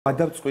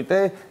გადავწყვიტე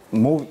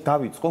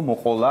დავიწყო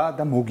მოყოლა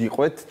და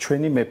მოგიყვეთ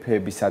ჩვენი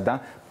მეფეებისა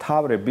და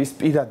მთავრების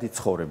პირადი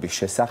ცხოვრების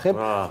შესახებ.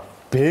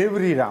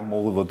 ბევრი რამ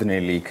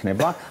მოულოდნელი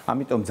იქნება,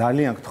 ამიტომ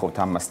ძალიან გთხოვთ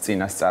ამას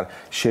წინასწარ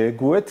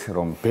შეეგუეთ,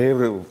 რომ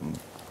ბევრი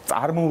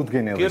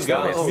წარმოუდგენელ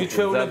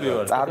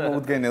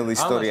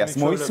ისტორიას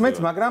მოისმეთ,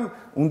 მაგრამ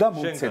უნდა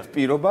მოვცეთ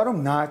პირობა, რომ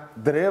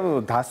ნადრევ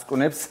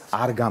დასკვნებს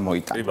არ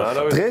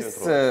გამოიტანოთ. დღეს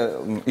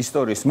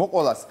ისტორიის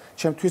მოყოლას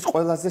ჩემთვის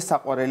ყველაზე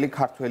საყვარელი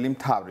ქართველი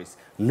მთავრის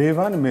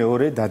ლევან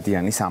მეორე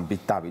დადიანის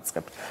ამბით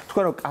დავიწყებთ.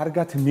 თქვენ რომ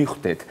კარგად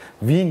მიხვდეთ,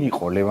 ვინ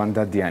იყო ლევან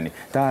დადიანი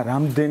და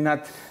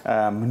რამდენად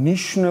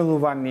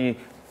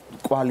მნიშვნელოვანი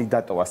კვალი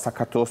დატოვა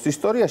საქართველოს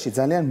ისტორიაში,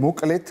 ძალიან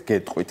მოკლედ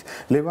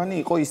გეტყვით. ლევანი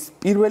იყო ის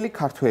პირველი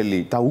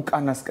ქართველი და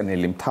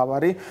უკანასკნელი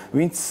მთავარი,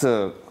 ვინც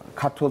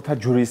ქართველთა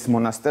ჯვრის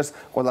მონასტერს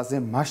ყველაზე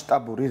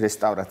მასშტაბური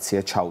რესტავრაცია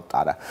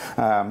ჩაუტარა.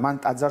 მან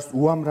ტაძარს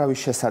უამრავი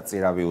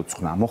შესაწირავი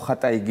უძღვნა,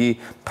 მოხატა იგი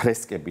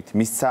ფრესკებით,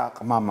 მისცა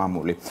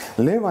ყმა-მამული.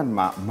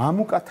 ლევანმა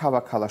მამუკა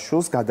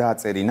თავაქალაშვილს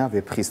გადააწერინა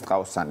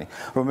ვეფხისტყაოსანი,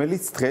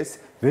 რომელიც დღეს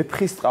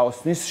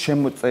ვეფხისტყაოსნის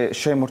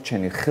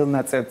შემორჩენილ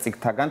ხელნაწერ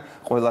წიგნთაგან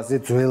ყველაზე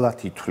ძველად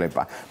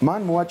ითვლება.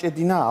 მან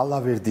მოაჭედინა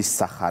ალავერდის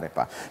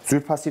სახარება.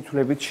 ძვირფასი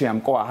თვლებით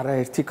შეამკო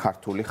არაერთი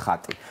ქართული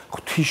ხატი.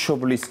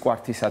 ღვთისმშობლის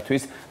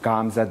კვართისათვის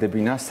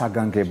გაამზადებინა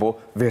საგანგებო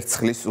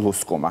ვერცხლის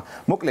ლუსკომა.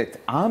 მოკლედ,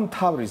 ამ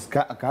მთავრის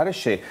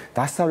გარეშე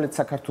დასავლეთ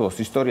საქართველოს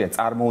ისტორია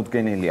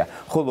წარმოუდგენელია,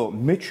 ხოლო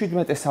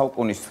მე-17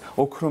 საუკუნის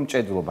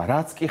ოქრომჭედლობა,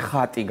 რაც კი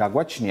ხატი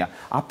გაგვაჩნია,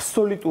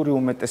 აბსოლუტური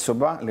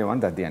უმეტესობა ლევან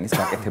დადიანის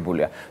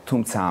გაკეთებულია.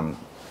 თუმცა ამ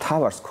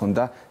თავარს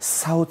ჰქონდა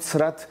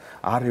საოცრად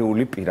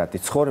არეული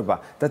პირადი ცხოვრება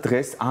და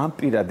დღეს ამ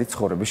პირადი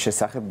ცხოვრების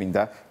შესახებ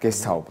მინდა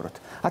გესაუბროთ.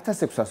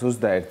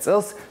 1621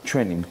 წელს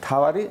ჩვენი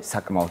მთავარი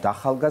საკმაოდ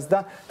ახალგაზრდა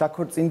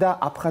დაქორწინდა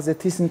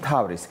აფხაზეთის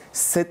მთავრის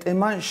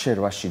სეტემან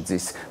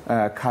შერვაშიძის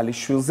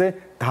ქალიშვილზე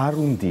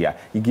დარუნდია,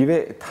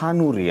 იგივე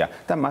თანურია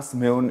და მას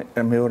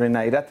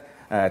მეორენაირად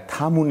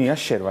თამუნია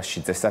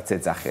შერვაშიძესაც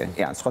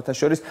ეძახიან. სხვათა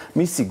შორის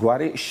მისი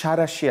გვარი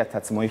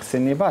შარაშიათაც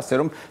მოიხსენიება, ასე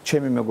რომ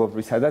ჩემი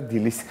მეგობრისა და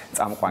დილის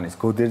წამყვანის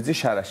გოდერძი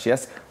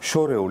შარაშიას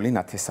შორეული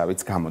ნათესავიც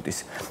გამოდის.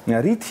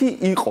 რითი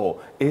იყო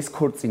ეს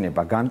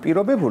ქორწინება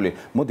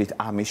განპირობებული? მოდით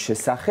ამის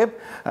შესახებ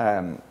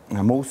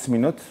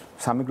მოусმინოთ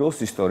სამეგრელოს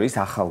ისტორიის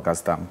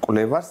ახალგაზრდა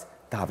მკვლევარს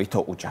დავით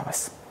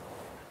ოყუჯავას.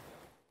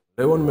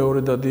 ლევან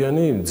მეორე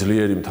დადიანი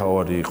ძლიერი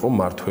მთავარი იყო,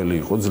 მართველი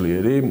იყო,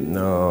 ძლიერი.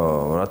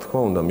 რა თქმა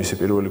უნდა, მისი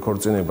პირველი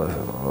ქორწინება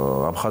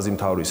აფხაზი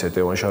მთავრის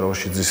ეტევან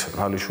შარვაშიძის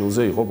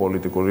ქალიშვილზე იყო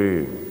პოლიტიკური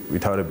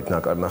ვითარებით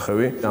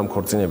ნაკარნახევი. ამ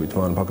ქორწინებით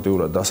მან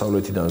ფაქტიურად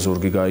დასავლეთიდან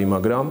ზურგი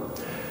გაიმაგრა.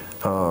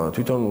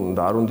 თვითონ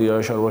დარუნდია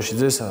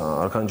შარვაშიძეს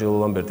არქანჯელო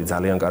ლამბერტი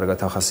ძალიან კარგად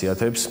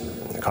ახასიათებს.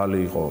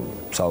 ქალი იყო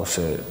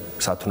სავსე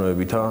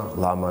სათნოებითა,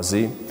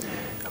 ლამაზი,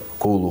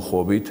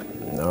 გულუხობით.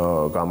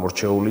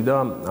 გამორჩეული და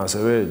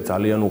ასევე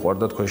ძალიან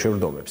უყვარდა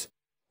ქვეშევრდომებს.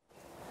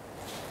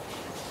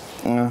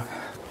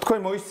 თქვენ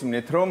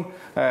მოისმინეთ, რომ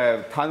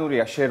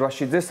თანურია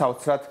შერვაშიძე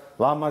საოცრად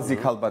ლამაზი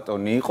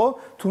ქალბატონი იყო,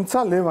 თუმცა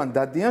ლევან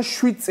დადიან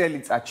 7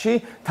 წელიწადში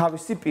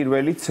თავისი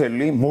პირველი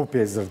ცელი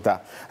მობეზრდა.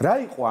 რა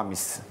იყო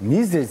ამის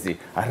მიზეზი?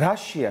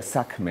 რაშია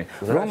საქმე,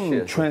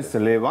 რომ ჩვენს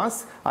ლევანს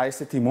აი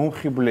ესეთი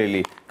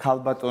მომხიბვლელი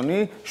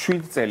ქალბატონი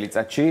 7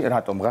 წელიწადში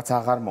რატომღაც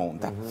აღარ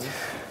მოუნდა?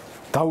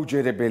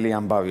 დაუჯერებელი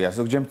ამბავია,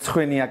 ზოგჯერ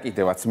მცხვენია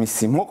კიდევაც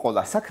მისი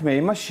მოყოლა. საქმე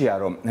იმაშია,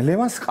 რომ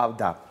ლევანს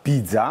ყავდა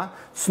ბიძა,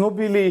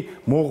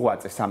 ცნობილი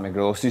მოღვაწე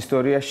სამეგრელოს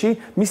ისტორიაში,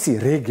 მისი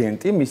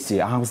რეგენტი, მისი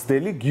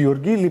ამზდელი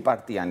გიორგი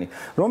ლიპარტიანი,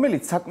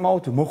 რომელიც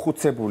საკმაოდ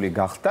მოხუცებული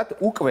გახდათ,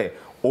 უკვე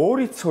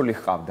 2 ცოლი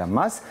ჰყავდა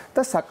მას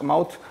და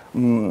საკმაოდ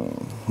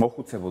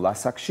მოხუცებულ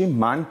ასაკში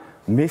მან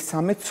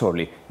მესამე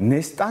ცოლი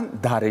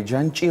ნესტან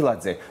დარეჯან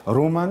ჭილაძე,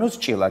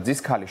 რომანოს ჭილაძის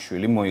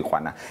ქალიშვილი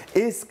მოიყვანა.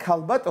 ეს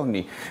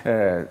ქალბატონი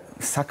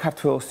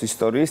საქართველოს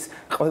ისტორიის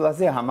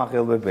ყველაზე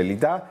ამაღელვებელი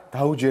და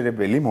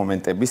დაუჯერებელი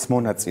მომენტების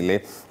მონაწილე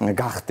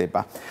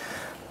გახდება.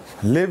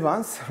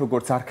 ლევანს,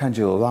 როგორც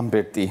არქანჯელო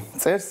ლამბერტი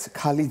წერს,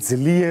 ქალი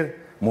ძლიერ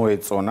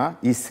მოეწონა,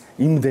 ის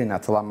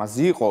იმდენად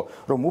ლამაზი იყო,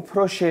 რომ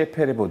უფრო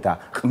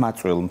შეეფერებოდა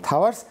ყმაწვილ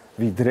მთავარს,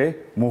 ვიდრე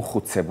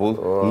მოხუცებულ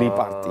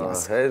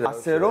ლიპარტიანს.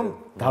 ასე რომ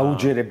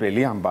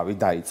დაუჯერებელი ამბავი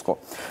დაიწყო.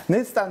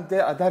 ნესტან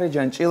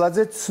დარეჯან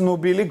ჭილაძე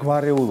ცნობილი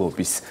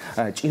გვარეულობის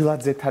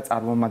ჭილაძეთა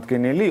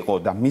წარმომადგენელი იყო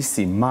და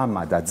მისი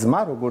მამა და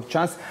ძმა, როგორც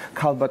ჩანს,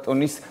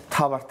 ქალბატონის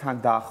თავართან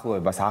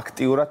დაახლოებას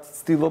აქტიურად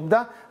ცდილობდა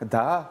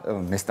და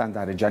ნესტან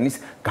დარეჯანის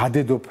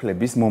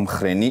გადედოფლების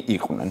მომხრენი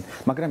იყვნენ.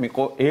 მაგრამ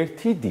იყო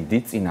ერთი დიდი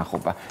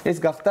წინახობა. ეს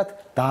გახდათ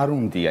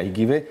დარუნდია,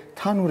 იგივე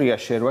თანურია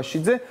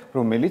შერვაშიძე,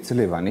 რომელიც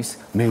ლევანის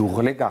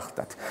მეუღლე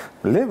გახდათ.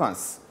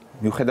 ლევანს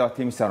მიუხედავად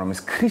იმისა, რომ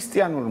ეს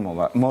ქრისტიანულ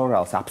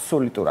მორალს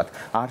აბსოლუტურად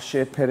არ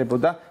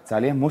შეეფერებოდა,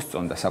 ძალიან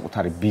მოსწონდა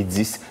საკუთარი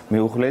ბიძის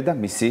მეუღლე და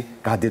მისი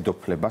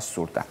გადედოფლება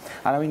სურდა.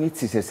 არავინ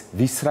იცის ეს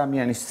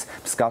ვისრამიანის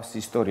მსგავსი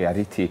ისტორია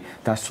რითი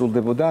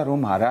დასრულდებოდა,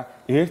 რომ არა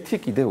ერთი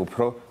კიდევ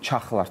უფრო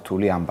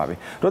ჩახლართული ამბავი.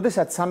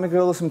 როდესაც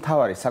სამეგრელოს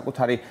მთავარი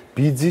საკუთარი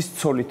ბიძის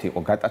ცოლით იყო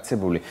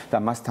გატაცებული და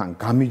მასთან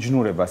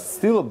გამიჯნურებას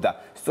ცდილობდა,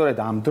 სწორედ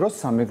ამ დროს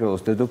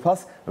სამეგრელოს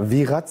დედოფალს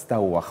ვიღაც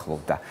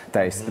დაუახლოვდა და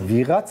ეს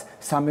ვიღაც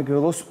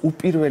სამეგრელოს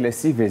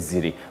უპირველესი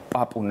ვეზირი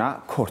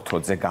პაპუნა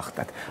ქორთოძე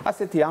გახდათ.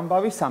 ასეთი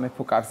ამბავი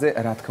სამეფო კარზე,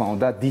 რა თქმა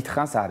უნდა,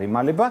 დიდხანს არ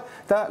იმალება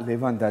და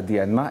ლევან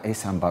დადიანმა ეს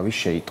ამბავი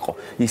შეიტყო.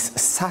 ის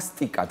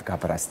სასტიკად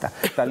გაბრაზდა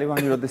და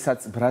ლევანი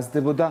როდესაც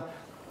ბრაზდებოდა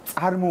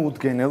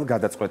წარმოუდგენელ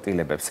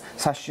გადაწყვეტილებებს,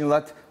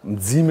 საშინლად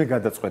მძიმე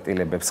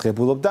გადაწყვეტილებებს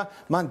ღებულობდა,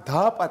 მან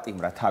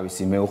დააპატიმრა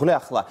თავისი მეუღლე,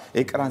 ახლა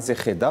ეკრანზე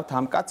ხედავთ,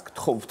 ამ კაცს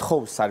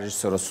გთხოვ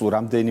სარეჟისორო სულ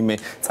რამდენიმე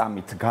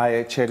წამით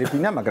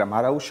გაეჩერებინა, მაგრამ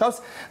არ აუშავს.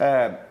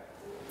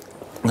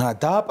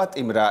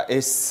 დააპატიმრა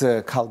ეს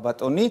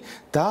ქალბატონი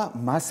და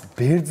მას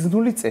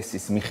ბერძნული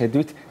წესის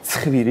მიხედვით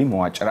ცხვირი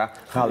მოაჭრა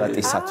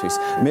ღალატისათვის.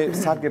 მე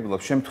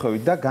სარგებლობ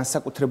შემთხვევით და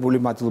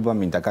განსაკუთრებული მადლობა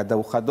მინდა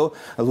გადაუხადო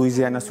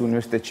ლუიზიანას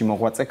უნივერსიტეტში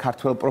მოღვაწე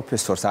ქართველ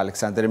პროფესორს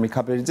ალექსანდრე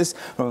მიქაბერიძეს,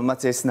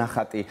 რომელმაც ეს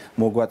ნახატი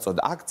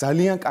მოგვაწოდა. აქ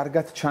ძალიან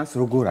კარგად ჩანს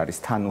როგორ არის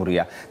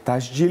თანურია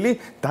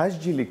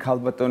დასჯილი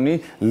ქალბატონი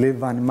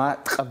ლევანმა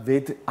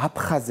ტყვედ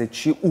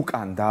აფხაზეთში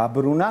უკან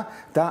დააბრუნა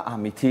და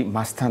ამითი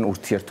მასთან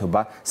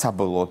ურთიერთობა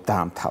საბოლოოდ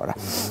დაამთავრა.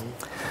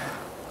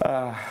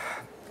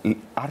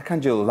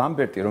 არქანჯელო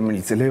ლამბერტი,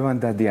 რომელიც ლევან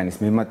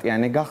დადიანის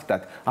მემატიანე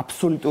გახდათ,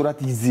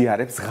 აბსოლუტურად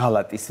იზიარებს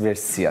ღალატის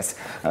ვერსიას.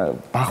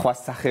 ბახვას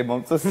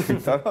სახელმომწოს,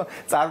 იმიტომ რომ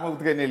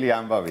წარმოუდგენელი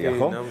ამბავია,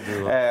 ხო?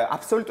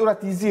 აბსოლუტურად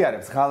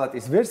იზიარებს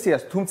ღალატის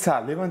ვერსიას, თუმცა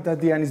ლევან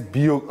დადიანის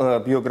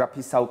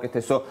ბიოგრაფიის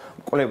საუკეთესო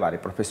მკვლევარი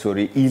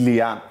პროფესორი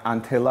ილია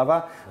ანთელავა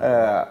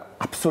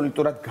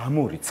აბსოლუტურად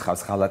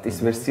გამორიცხავს ღალატის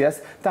ვერსიას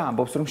და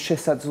ამბობს, რომ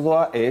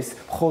შესაძლოა ეს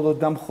მხოლოდ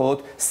და მხოლოდ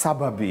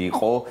საბაბი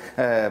იყო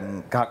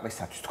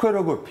გაყრისათვის. თქვენ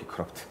როგორ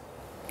ფიქრობთ?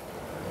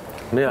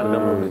 მე არ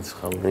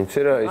გამორიცხავ.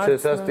 იცი რა, ისე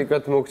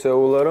სასტიკად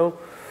მოქცეულა, რომ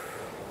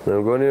მე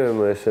მგონი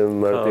ესე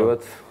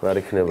მარტივად არ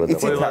იქნება და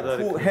იცით რა,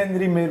 თუ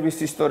ჰენრი მერვის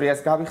ისტორიას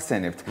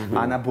გავიხსენებთ,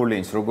 ანა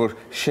ბოლეინს როგორ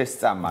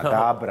შესწამა,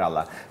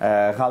 დააბრალა,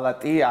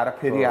 ღალატი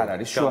არაფერი არ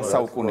არის შუა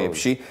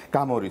საუკუნეებში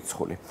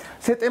გამორიცხული.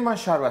 სეტემან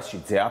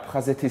შარვაშიძე,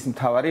 აფხაზეთის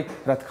მთავარი,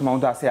 რა თქმა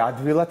უნდა, ასე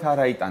ადვილად არ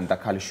აიტანდა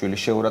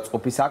ქალიშვილის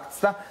შეურაცხყოფის აქტს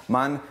და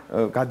მან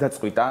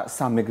გადაწყვიტა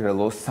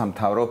სამეგრელოს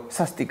სამთავრო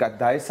სასტიკად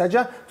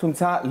დაესაჯა,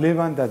 თუმცა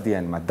ლევან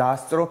დადიანმა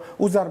დაასწრო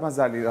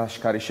უზარმაზარი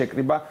ლაშქარი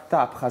შეკრიბა და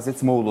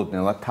აფხაზეთს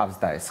მოულოდნელად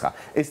თავს დაესხა.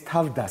 ეს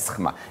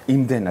თავდასხმა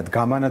იმდენად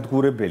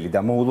გამანადგურებელი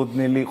და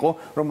მოულოდნელი იყო,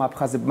 რომ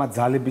აფხაზებმა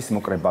ძალების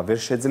მოკრება ვერ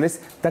შეძლეს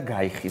და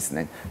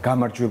გაიხიზნენ.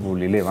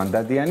 გამარჯვებული ლევან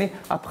დადიანი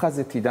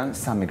აფხაზეთიდან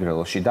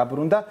სამეგრელოში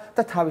დაბრუნდა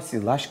და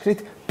თავისი ლაშქრით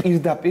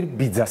პირდაპირ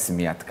ბიძას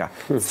მიადგა.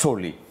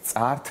 ცოლი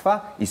წაართვა,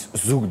 ის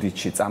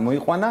ზუგდიდში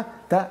წამოიყვანა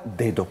და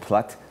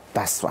დედოფლად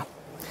დასვა.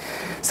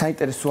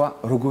 საინტერესოა,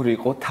 როგორი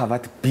იყო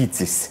თავად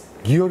ბიძის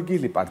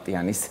გიორგი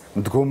ლიპარტიანის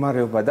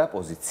მდგომარეობა და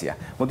პოზიცია.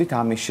 მოდით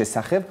ამის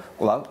შესახებ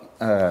კვლავ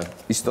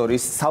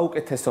ისტორიის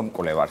საუკეთესო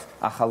მკვლევარს,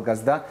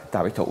 ახალგაზრდა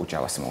დავით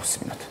ოუჯავას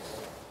მოვსმინოთ.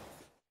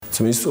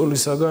 ძმის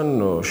ცოლისაგან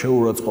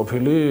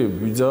შეურაცხყოფილი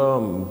ბიძა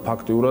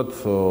ფაქტიურად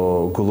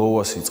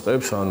გლოვას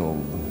იწყებს, ანუ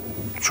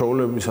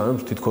ჩოვლების ანუ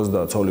თითქოს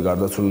და ცოლი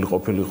გარდაცვლილი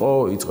ყოფილიყო,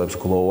 იწყებს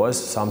გლოვას,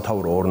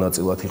 სამთავრო ორ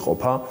ნაწილად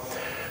იყოფა.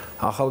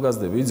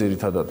 ახალგაზრდები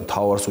ძირითადად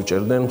მთავარს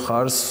უჭერდნენ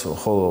მხარს,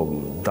 ხოლო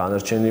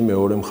დანარჩენი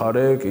მეორე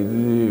მხარე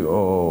კიდე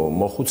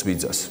მოხუც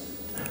ბიძას.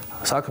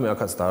 საქმე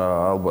აქაც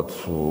ალბათ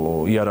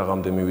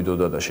იარაღამდე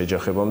მივიდოდა და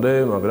შეჯახებამდე,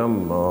 მაგრამ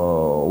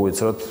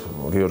უეცრად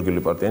გიორგი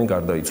ლიპარტიანი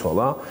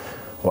გარდაიცვალა.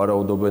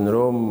 ვარაუდობენ,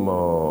 რომ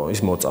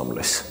ის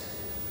მოწამლეს.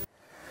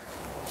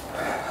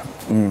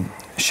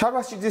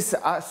 შარვაშიძის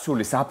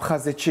ასულის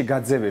აფხაზეთში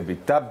გაძევებით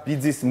და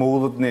ბიძის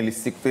მოულოდნელი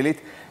სიკვდილით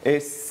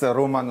ეს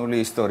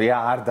რომანული ისტორია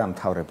არ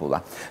დამთავრებულა.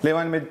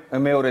 ლევან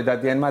მეორე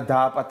დადიანმა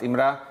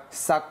დააპატიმრა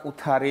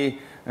საკუთარი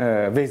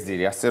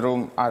ვეზირი, ასე რომ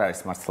არ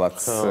არის მართლაც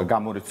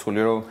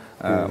გამორიცხული, რომ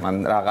მან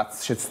რაღაც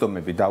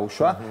შეცდომები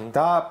დაუშვა.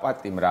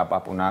 დააპატიმრა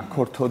პაპუნა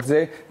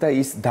ქორთოძე და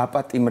ის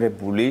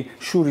დაპატიმრებული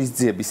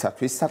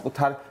შურისძიებისათვის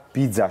საკუთარ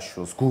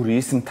ბიძაშვილს,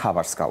 გურიის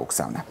მთავარს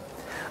გაუგზავნა.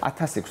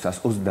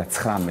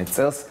 1639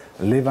 წელს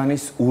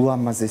ლევანის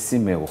ულამაზესი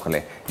მეუღლე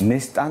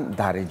ნესტან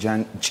დარეჯან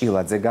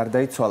ჭილაძე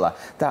გარდაიცვალა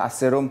და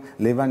ასე რომ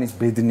ლევანის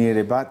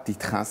ბედნიერება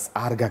დიდხანს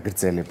არ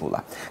გაგრძელებულა.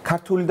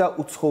 ქართული და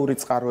უცხოური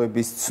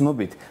წყაროების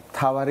ცნობით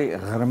მთავარი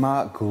ღრმა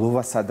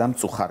გლოვასა და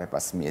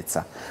მწუხარებას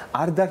მიეცა.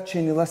 არ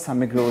დარჩენილა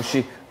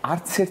სამეგრელოში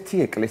არც ერთი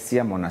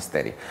ეკლესია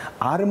მონასტერი.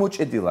 არ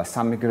მოჭედილა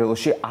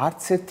სამეგრელოში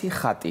არც ერთი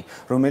ხატი,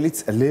 რომელიც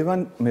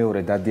ლევან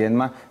მეორე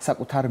დადიანმა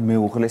საკუთარ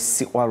მეუღლეს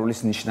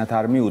სიყვარულის ნიშნად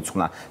არ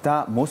მიუძღვნა და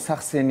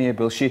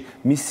მოსახსენიებელში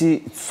მისი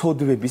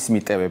ცოდვების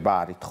მიტევება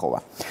არ ითხოვა.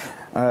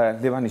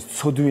 ლევანის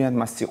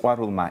ცოდვიანმა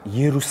სიყვარულმა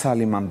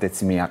იერუსალიმამდეც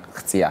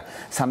მიაღწია.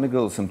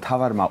 სამეგრელოს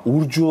მთავარმა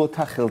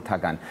ურჯულოთა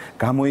ხელთაგან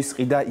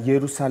გამოისყიდა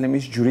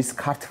იერუსალიმის ჯვრის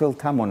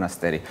ქართველთა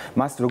მონასტერი.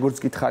 მას როგორც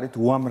გითხარით,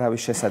 უამრავი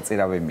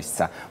შესაწირავი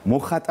მისცა.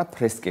 მოხატა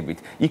ფრესკებით.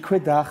 იქვე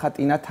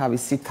დაახატინა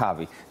თავისი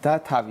თავი და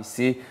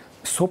თავისი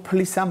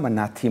სოფლისა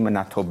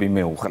მნათი-მნათობი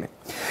მეუღლე.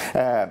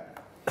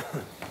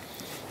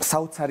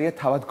 საოცარია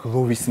თავად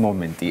გლოვის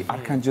მომენტი.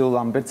 არქანჯელ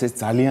ლამბერტს ეს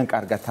ძალიან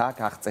კარგადაა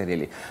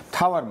აღწერილი.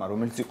 მთავარმა,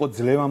 რომელიც იყო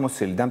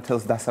ძლევამოსილი და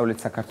მთელს დასავლეთ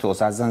საქართველოს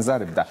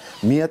აზანზარებდა,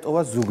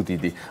 მიატოვა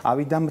ზუგდიდი,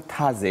 ავიდა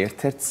მთაზე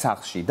ერთ-ერთ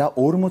სახლში და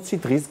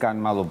 40 დღის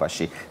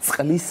განმავლობაში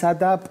წყლისა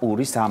და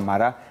პურის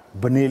ამარა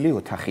ბნელი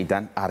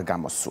ოთახიდან არ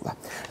გამოსულა.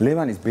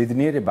 ლევანის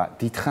ბედნიერება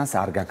დიდხანს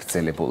არ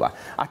გაგრძელებულა.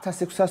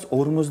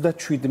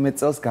 1657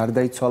 წელს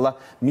გარდაიცვალა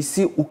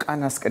მისი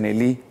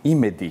უკანასკნელი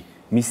იმედი.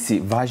 მისი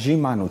ვაჟი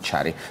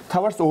მანუჩარი.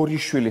 თავარს ორი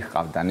შვილი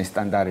ჰყავდა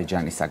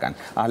ნესტანდარეჯანისაგან,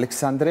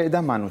 ალექსანდრე და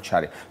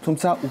მანუჩარი.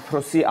 თუმცა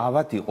უფროსი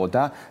ავად იყო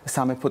და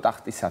სამეფო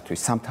ტახტისათვის,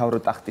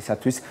 სამთავრო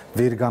ტახტისათვის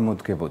ვერ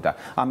გამოდგებოდა.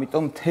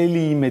 ამიტომ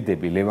მთელი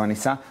იმედები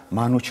ლევანისა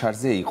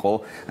მანუჩარზე იყო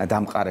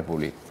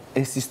დამყარებული.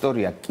 ეს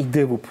ისტორია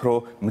კიდევ უფრო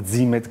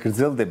მძიმედ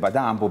გრძელდება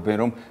და ამბობენ,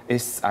 რომ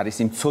ეს არის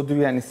იმ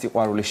ცოდვიანი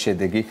სიყვარულის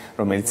შედეგი,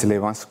 რომელიც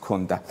ლევანს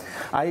ჰქონდა.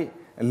 აი,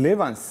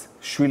 ლევანს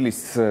შვილის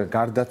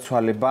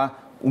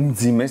გარდაცვალება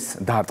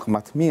უმძიმეს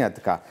დარტყმად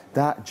მიადგა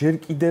და ჯერ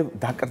კიდევ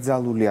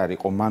დაკრძალული არ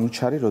იყო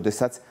მანუჩარი,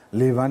 როდესაც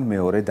ლევან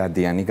მეორე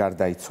დადიანი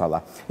გარდაიცვალა.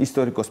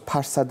 ისტორიკოს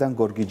ფარსადან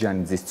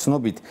გორგიჯანიძის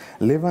ცნობით,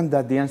 ლევან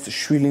დადიანს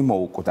შვილი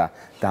მოუკვდა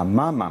და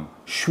მამამ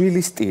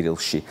შვილის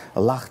ტირილში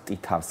ლახტი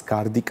თავს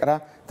გარდიკრა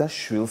და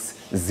შვილს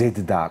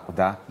ზედ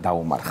დააკვდა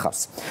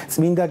დაუმარხავს.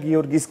 წმინდა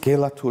გიორგის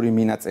გელათური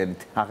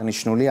მინაწერით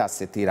აღნიშნული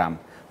ასეთი რამ.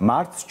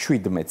 მარტს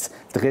 17-ს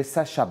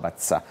დღესა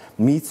შაბათსა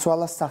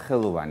მიიცვალა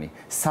სახელოვანი,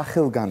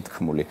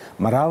 სახელგანთქმული,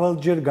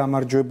 მრავალჯერ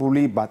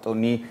გამარჯვებული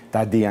ბატონი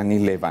დადიანი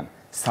ლევან.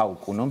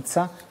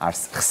 საუკუნომცა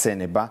არს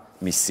ხსენება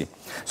მისი.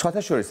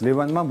 სხვათა შორის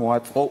ლევანმა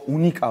მოაწყო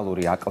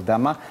უნიკალური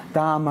აკლდამა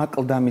და ამ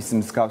აკლდამის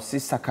მსგავსი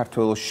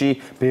საქართველოში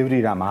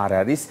ბევრი რამ არ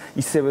არის,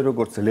 ისევე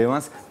როგორც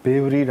ლევანს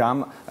ბევრი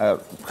რამ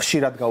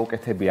ხშირად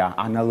გაუკეთებია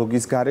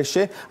ანალოგის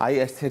გარეშე. აი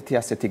ერთ-ერთი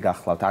ასეთი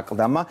გახლავთ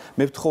აკლდამა.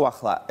 მე ვთხოვ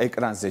ახლა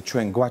ეკრანზე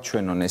ჩვენ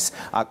გვაჩვენონ ეს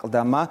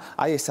აკლდამა.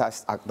 აი ეს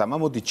აკლდამა,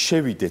 მოდით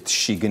შევიდეთ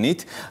შიგნით.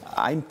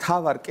 აი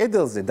მთავარ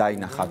კედელზე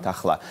დაინახავთ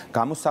ახლა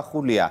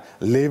გამოსახულია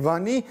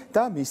ლევანი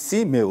და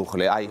მისი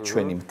მეუღლე. აი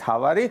ჩვენი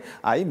მთავარი,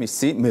 აი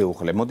მისი მეუღლე.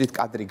 მოდით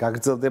კადრი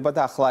გაგრძელდება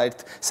და ახლა ერთ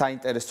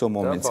საინტერესო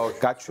მომენტს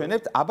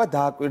გაჩვენებთ. აბა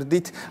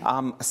დააკვირდით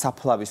ამ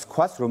საფლავის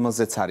ქვას,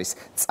 რომელზეც არის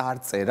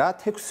წარწერა,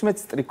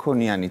 16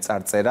 სტრიქონიანი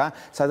წარწერა,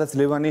 სადაც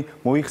ლევანი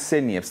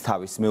მოიხსენიებს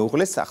თავის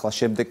მეუღლეს. ახლა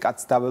შემდეგ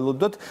კაც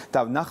დაველოდოთ და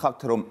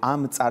ვნახავთ, რომ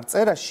ამ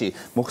წარწერაში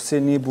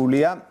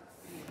მოხსენიებულია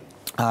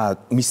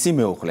მისი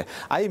მეუღლე.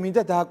 აი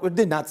მინდა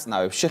დააკვირდე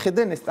ნაწნავებს.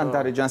 შეხედენ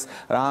ნესტანდარეჯანს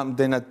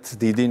რამდენად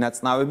დიდი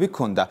ნაწნავები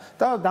ქონდა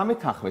და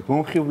დამეთანხმეთ,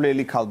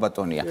 მომხივლელი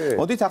ქალბატონია.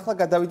 მოდით ახლა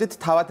გადავიდეთ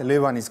თავად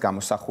ლევანის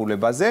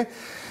გამოსახულებაზე.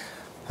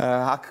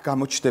 აქ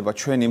გამოჩნდება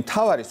ჩვენი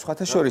მთავარი,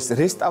 სხვათა შორის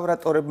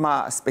რესტავრატორებმა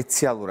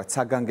სპეციალურად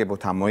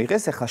საგანგებოდ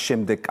ამოიღეს. ახლა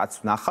შემდეგ კაც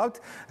ვნახავთ,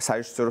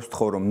 საერთოდ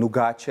ვთხოვ, რომ ნუ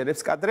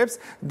გააჩერებს კადრებს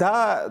და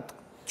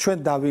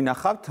ჩვენ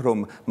დავინახავთ, რომ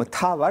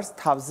მთავარს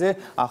თავზე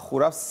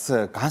ახურავს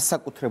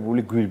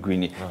განსაკუთრებული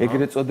გვირგვინი,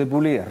 ეგრეთ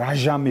წოდებული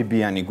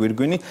რაჟამებიანი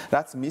გვირგვინი,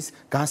 რაც მის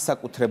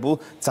განსაკუთრებულ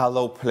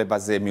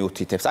ძალაუფლებაზე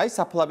მიუთითებს. აი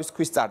საფლავის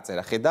ქვის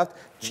წარწერა, ხედავთ,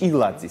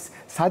 ჭილაძის,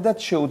 სადაც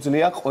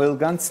შეუძლია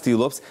ყველგან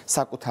ცდილობს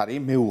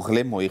საკუთარი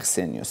მეუღლე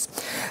მოიხსენიოს.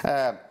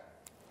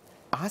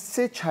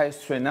 ასე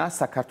ჩაესვენა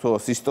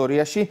საქართველოს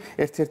ისტორიაში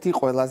ერთ-ერთი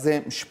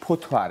ყველაზე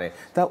მშფოთვარე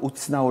და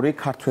უცნაური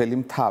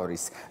ქართველი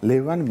მთავრის,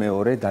 ლევან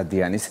მეორე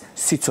დადიანის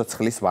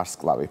სიცოცხლის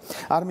ვარსკვლავი.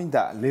 არ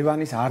მინდა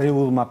ლევანის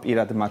არეულმა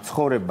პირადმა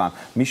ცხოვრებამ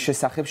მის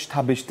შესახებ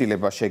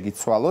შთაბეჭდილება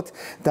შეგიცვალოთ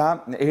და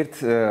ერთ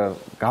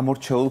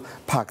გამორჩეულ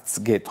ფაქტს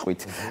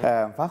გეტყვით.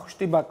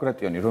 ვახუშტი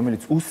ბაგრატიონი,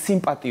 რომელიც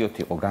უსიმპატიოდ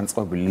იყო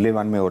განწყობილი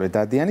ლევან მეორე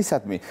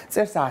დადიანისადმი,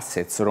 წერს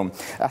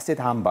ასეთ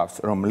ამბავს,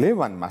 რომ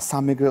ლევანმა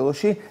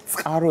სამეგრელოში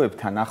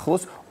წყაროებთან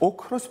ახლოს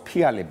ოქროს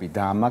ფიალები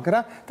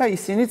დაამაგრა და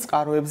ისინი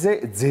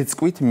წყაროებზე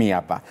ძეწყვით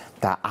მიაბა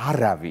და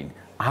არავინ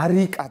არ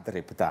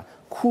იკადრებდა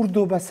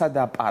ქურდობასა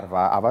და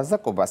პარვა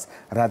ავაზაკობას,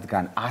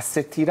 რადგან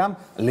ასეთი რამ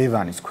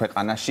ლევანის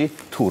ქვეყანაში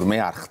თურმე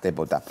არ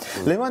ხდებოდა.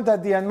 ლევან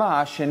დადიანმა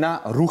ააშენა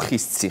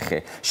რუხის ციხე,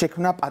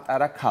 შექმნა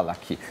პატარა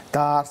ქალაქი,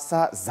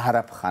 დააარსა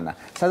ზარაფხანა,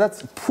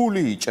 სადაც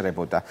ფული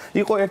იჭრებოდა.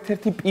 იყო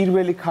ერთ-ერთი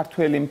პირველი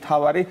ქართველი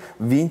მთავარი,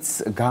 ვინც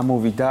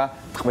გამოვიდა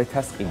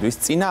ტყვეთას ყიდვის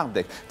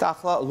წინააღმდეგ. და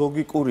ახლა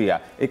ლოგიკურია,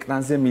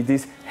 ეკრანზე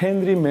მიდის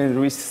ჰენრი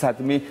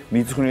მერვისადმი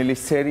მიძღვნილი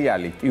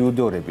სერიალი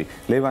ტიუდორები.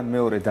 ლევან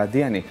მეორე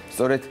დადიანი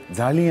სწორედ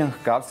ძალიან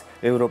ჰგავს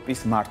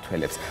ევროპის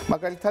მართველებს.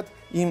 მაგალითად,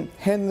 იმ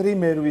ჰენრი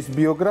მერვის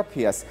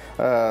ბიოგრაფიას,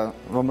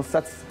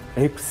 რომელსაც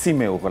 6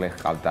 მეუღლე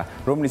ჰყავდა,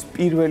 რომლის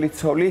პირველი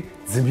ცოლი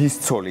ძმის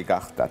ცოლი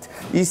გახდათ.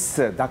 ის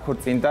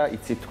დაქორწინდა,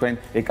 იცით თქვენ,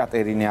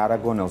 ეკატერინე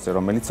არაგონელზე,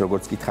 რომელიც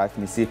როგორც გითხარით,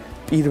 მისი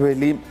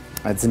პირველი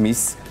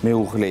ძმის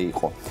მეუღლე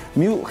იყო.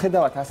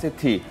 მიუხედავად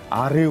ასეთი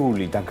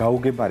არეული და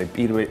გაუგებარი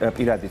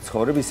პირადი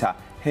ცხოვრებისა,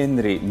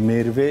 ჰენრი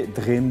მერვე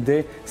დღემდე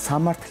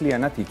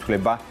სამართლიანად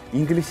ითვლება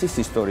ინგლისის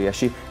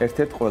ისტორიაში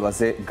ერთ-ერთ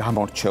ყველაზე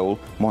გამორჩეულ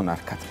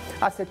მონარქად.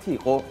 ასეთი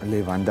იყო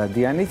ლევან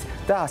დადიანიც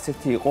და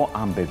ასეთი იყო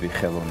ამბები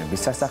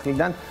ხელოვნების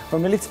სასახლიდან,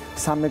 რომელიც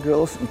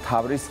სამეგრელოს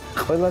მთავრის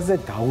ყველაზე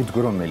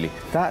დაუდგრომელი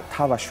და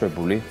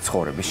თავაშვებული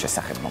ცხოვრების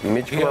შესახებ მოგვითხრობს.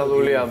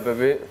 მიჩქმალული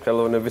ამბები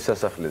ხელოვნების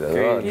სასახლიდან,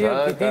 რა?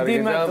 დიდი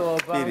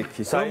მადლობა.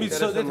 რომ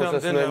იცოდეთ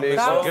რამდენი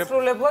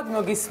დაუსრულებლად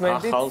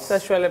მოგისმენთ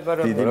საშუალება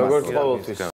როგორც ყოველთვის.